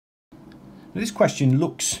This question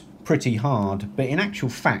looks pretty hard, but in actual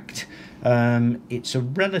fact, it's a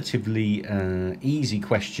relatively easy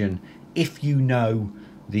question if you know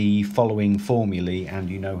the following formulae and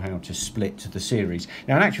you know how to split the series.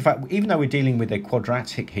 Now, in actual fact, even though we're dealing with a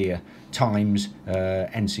quadratic here times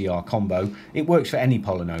nCr combo, it works for any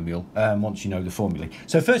polynomial once you know the formulae.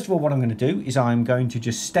 So first of all, what I'm going to do is I'm going to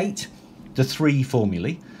just state the three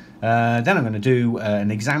formulae. Then I'm going to do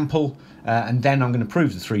an example, and then I'm going to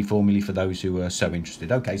prove the three formulae for those who are so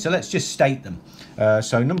interested. Okay, so let's just state them.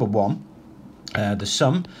 So number one, the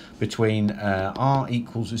sum between r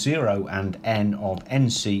equals 0 and n of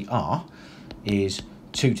nCr is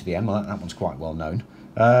 2 to the n. Well, that one's quite well known.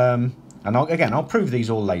 And I'll prove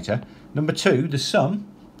these all later. Number two, the sum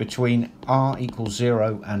between r equals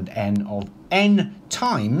 0 and n of n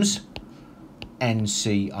times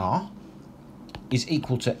nCr is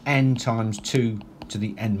equal to n times 2 to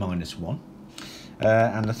the n minus 1.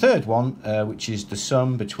 And the third one, which is the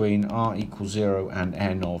sum between r equals 0 and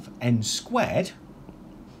n of n squared.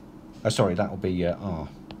 Sorry, that will be r,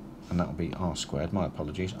 and that will be r squared. My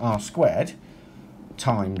apologies. R squared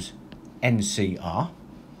times nCr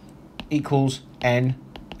equals n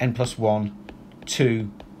plus 1,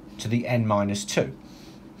 2 to the n minus 2.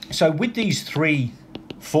 So with these three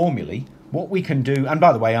formulae, what we can do, and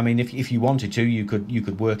by the way, I mean, if you wanted to, you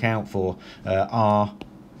could work out for r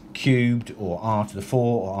cubed or r to the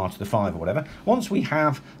 4 or r to the 5 or whatever. Once we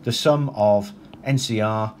have the sum of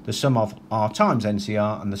nCr, the sum of r times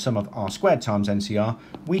nCr, and the sum of r squared times nCr,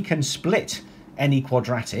 we can split any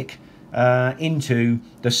quadratic into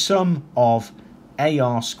the sum of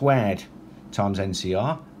ar squared times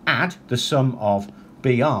nCr, add the sum of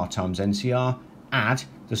br times nCr, add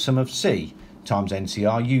the sum of c times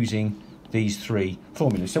nCr using these three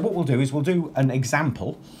formulas. So what we'll do is we'll do an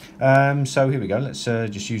example. So here we go. Let's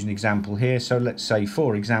just use an example here. So let's say,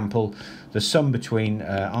 for example, the sum between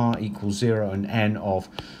r equals 0 and n of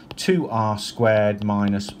 2r squared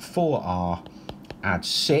minus 4r add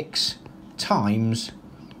 6 times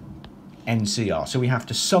nCr. So we have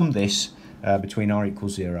to sum this between r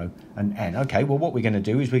equals 0 and n. Okay, well, what we're going to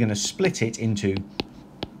do is we're going to split it into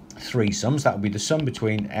three sums. That will be the sum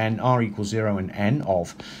between r equals 0 and n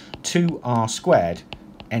of 2r squared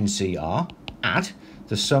nCr, add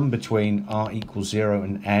the sum between r equals 0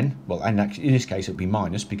 and n, well, and actually in this case it would be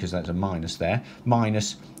minus, because that's a minus there,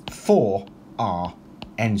 minus 4r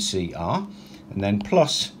nCr, and then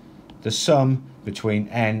plus the sum between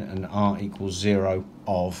n and r equals 0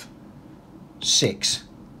 of 6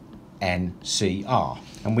 nCr.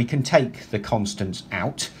 And we can take the constants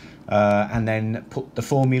out and then put the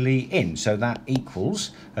formulae in. So that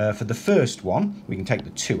equals, for the first one, we can take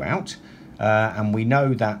the 2 out, and we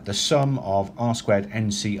know that the sum of r squared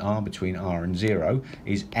nCr between r and 0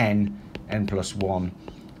 is n plus 1,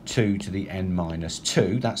 2 to the n minus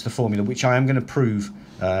 2. That's the formula which I am going to prove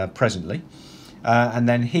presently. And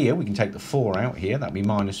then here we can take the 4 out here, that'll be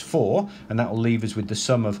minus 4, and that will leave us with the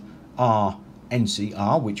sum of r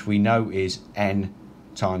nCr, which we know is n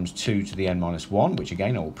times 2 to the n minus 1, which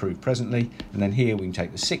again I will prove presently. And then here we can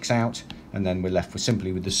take the 6 out, and then we're left with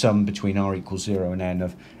simply with the sum between r equals 0 and n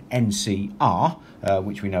of nCr,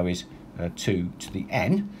 which we know is 2 to the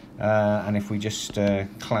n. And if we just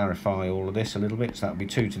clarify all of this a little bit, so that would be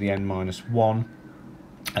 2 to the n minus 1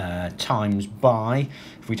 times by,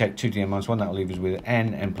 if we take 2 to the n minus 1, that will leave us with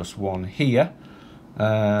n plus 1 here,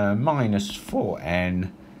 minus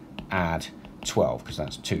 4n, add 12, because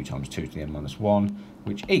that's 2 times 2 to the n minus 1,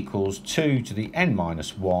 which equals 2 to the n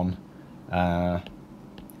minus 1,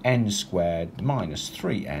 n squared minus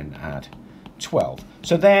 3n add 12.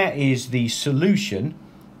 So there is the solution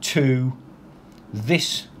to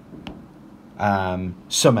this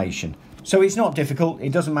summation. So it's not difficult,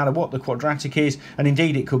 it doesn't matter what the quadratic is, and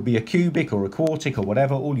indeed it could be a cubic or a quartic or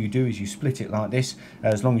whatever. All you do is you split it like this,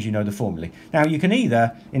 as long as you know the formulae. Now you can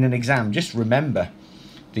either, in an exam, just remember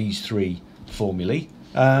these three formulae,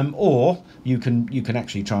 or you can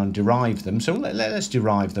actually try and derive them. So let's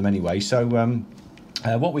derive them anyway. So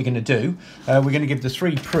what we're going to do, we're going to give the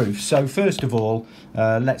three proofs. So first of all,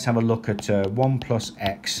 let's have a look at 1 plus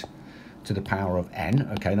x to the power of n.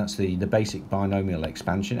 Okay, that's the basic binomial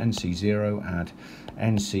expansion. nc0 add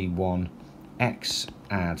nc1 x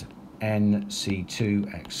add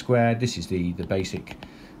nc2 x squared. This is the basic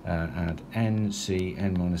add nc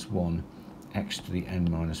n minus 1 x to the n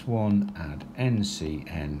minus 1 add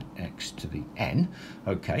ncn x to the n.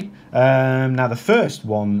 Okay, now the first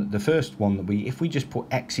one that if we just put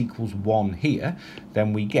x equals 1 here,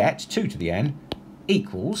 then we get 2 to the n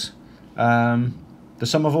equals the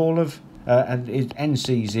sum of all of and is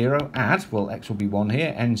nc0 add, well x will be 1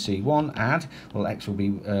 here, nc1 add, well x will be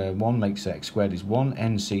 1 makes x squared is 1,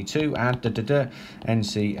 nc2 add,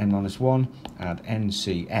 ncn minus 1 add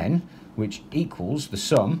ncn, which equals the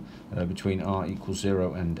sum between r equals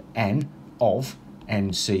 0 and n of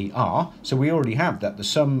ncr. So we already have that the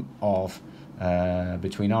sum of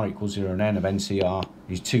between r equals 0 and n of ncr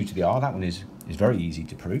is 2 to the r. That one is very easy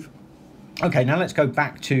to prove. Okay, now let's go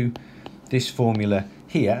back to this formula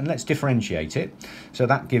here and let's differentiate it. So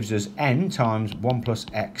that gives us n times 1 plus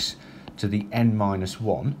x to the n minus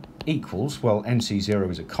 1 equals, well,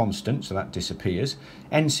 nc0 is a constant, so that disappears.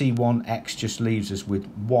 nc1x just leaves us with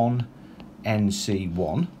 1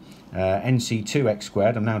 nc1. nc2x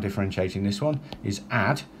squared, I'm now differentiating this one, is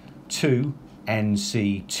add 2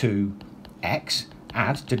 nc2x,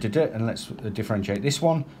 add, and let's differentiate this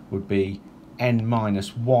one, would be n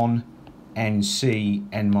minus 1 nc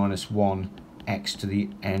n minus 1 x to the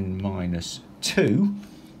n minus 2,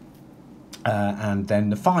 and then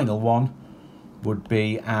the final one would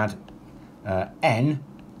be add n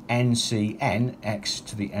ncn x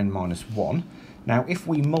to the n minus 1. Now if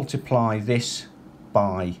we multiply this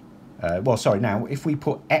by now if we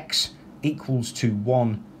put x equals to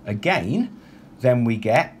 1 again, then we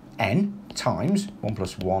get n times 1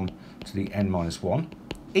 plus 1 to the n minus 1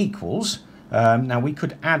 equals, now we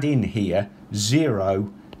could add in here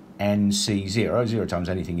 0 nc0, 0 times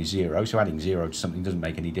anything is 0, so adding 0 to something doesn't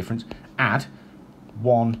make any difference. Add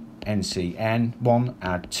 1 ncn, 1,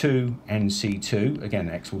 add 2 nc2, again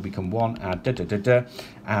x will become 1, add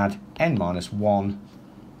add n minus 1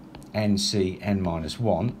 nc n minus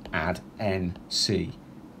 1, add nc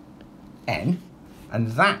n,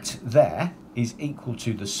 and that there is equal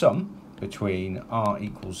to the sum between r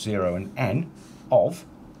equals 0 and n of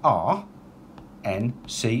r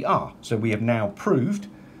ncr. So we have now proved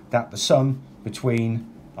that the sum between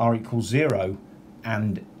r equals 0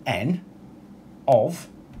 and n of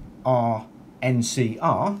r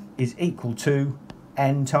ncr is equal to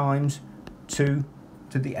n times 2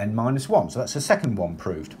 to the n minus 1. So that's the second one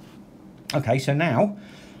proved. Okay, so now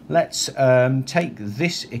let's take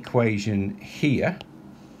this equation here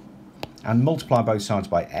and multiply both sides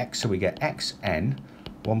by x. So we get xn,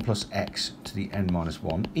 1 plus x to the n minus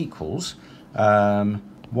 1 equals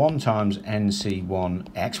 1 times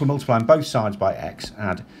nc1x. We're multiplying both sides by x.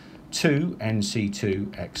 Add 2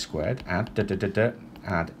 nc2x squared.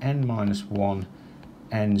 Add n minus 1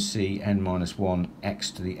 nc n minus 1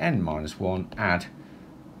 x to the n minus 1. Add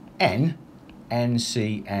n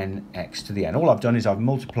ncn x to the n. All I've done is I've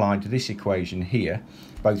multiplied this equation here,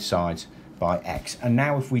 both sides by x. And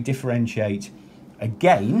now if we differentiate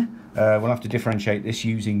again, we'll have to differentiate this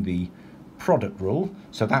using the product rule.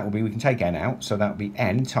 So that will be, we can take n out, so that will be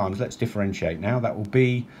n times, let's differentiate now, that will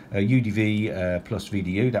be u dv plus v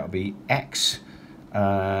du, that will be x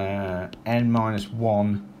n minus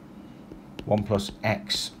 1 plus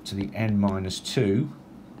x to the n minus 2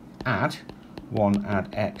 add 1 add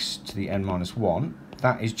x to the n minus 1.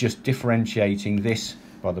 That is just differentiating this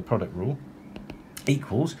by the product rule,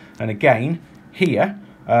 equals, and again here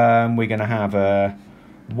we're going to have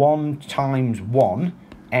 1 times 1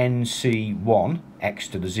 nc1 x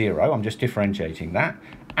to the 0, I'm just differentiating that,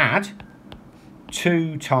 add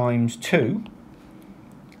 2 times 2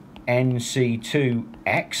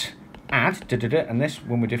 nc2x, add, and this,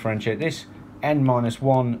 when we differentiate this, n minus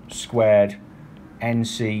 1 squared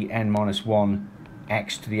nc n minus 1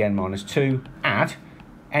 x to the n minus 2, add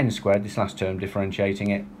n squared, this last term differentiating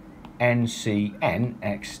it, ncn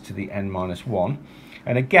x to the n minus 1.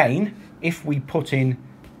 And again, if we put in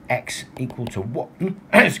x equal to 1,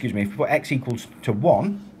 excuse me, if we put x equals to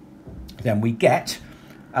 1, then we get,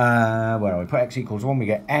 where are we, put x equals 1, we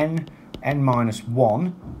get n minus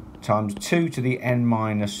 1 times 2 to the n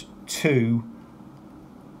minus 2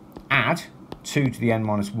 add 2 to the n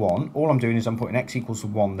minus 1. All I'm doing is I'm putting x equals to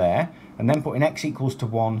 1 there, and then putting x equals to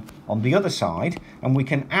 1 on the other side, and we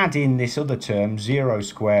can add in this other term, 0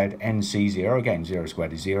 squared nc0. Again, 0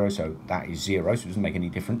 squared is 0, so that is 0, so it doesn't make any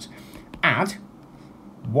difference. Add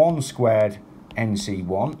 1 squared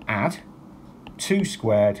nc1, add 2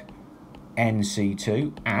 squared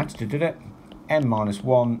nc2, add n minus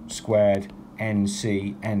 1 squared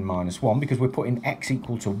nc n minus 1, because we're putting x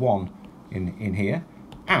equal to 1 in here,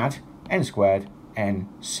 add n squared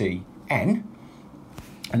nc n.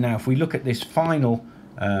 And now if we look at this final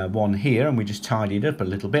one here, and we just tidy it up a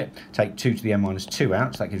little bit, take 2 to the n minus 2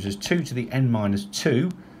 out, so that gives us 2 to the n minus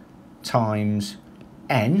 2 times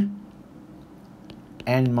n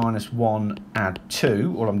minus 1 add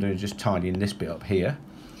 2, all I'm doing is just tidying this bit up here,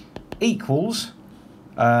 equals,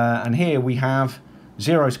 and here we have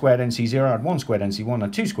 0 squared nc0, add 1 squared nc1,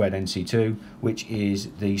 add 2 squared nc2, which is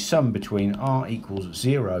the sum between r equals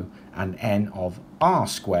 0 and n of r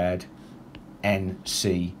squared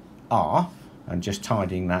nCr. And just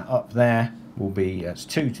tidying that up there will be, that's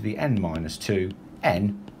 2 to the n minus 2,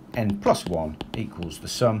 n plus 1 equals the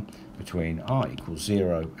sum between r equals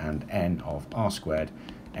 0 and n of r squared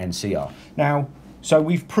nCr. Now, so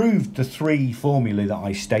we've proved the three formulae that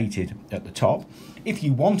I stated at the top. If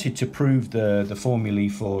you wanted to prove the formulae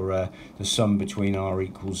for the sum between r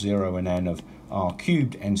equals 0 and n of r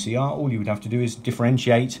cubed nCr, all you would have to do is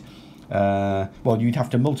differentiate. Well, you'd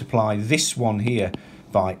have to multiply this one here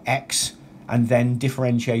by x and then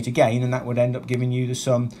differentiate again, and that would end up giving you the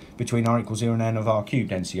sum between r equals 0 and n of r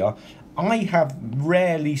cubed nCr. I have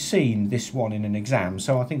rarely seen this one in an exam,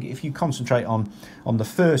 so I think if you concentrate on the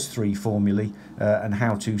first three formulae and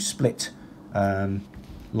how to split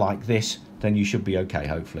like this, then you should be okay,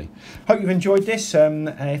 hopefully. Hope you've enjoyed this.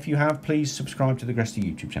 If you have, please subscribe to the Gresty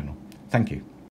YouTube channel. Thank you.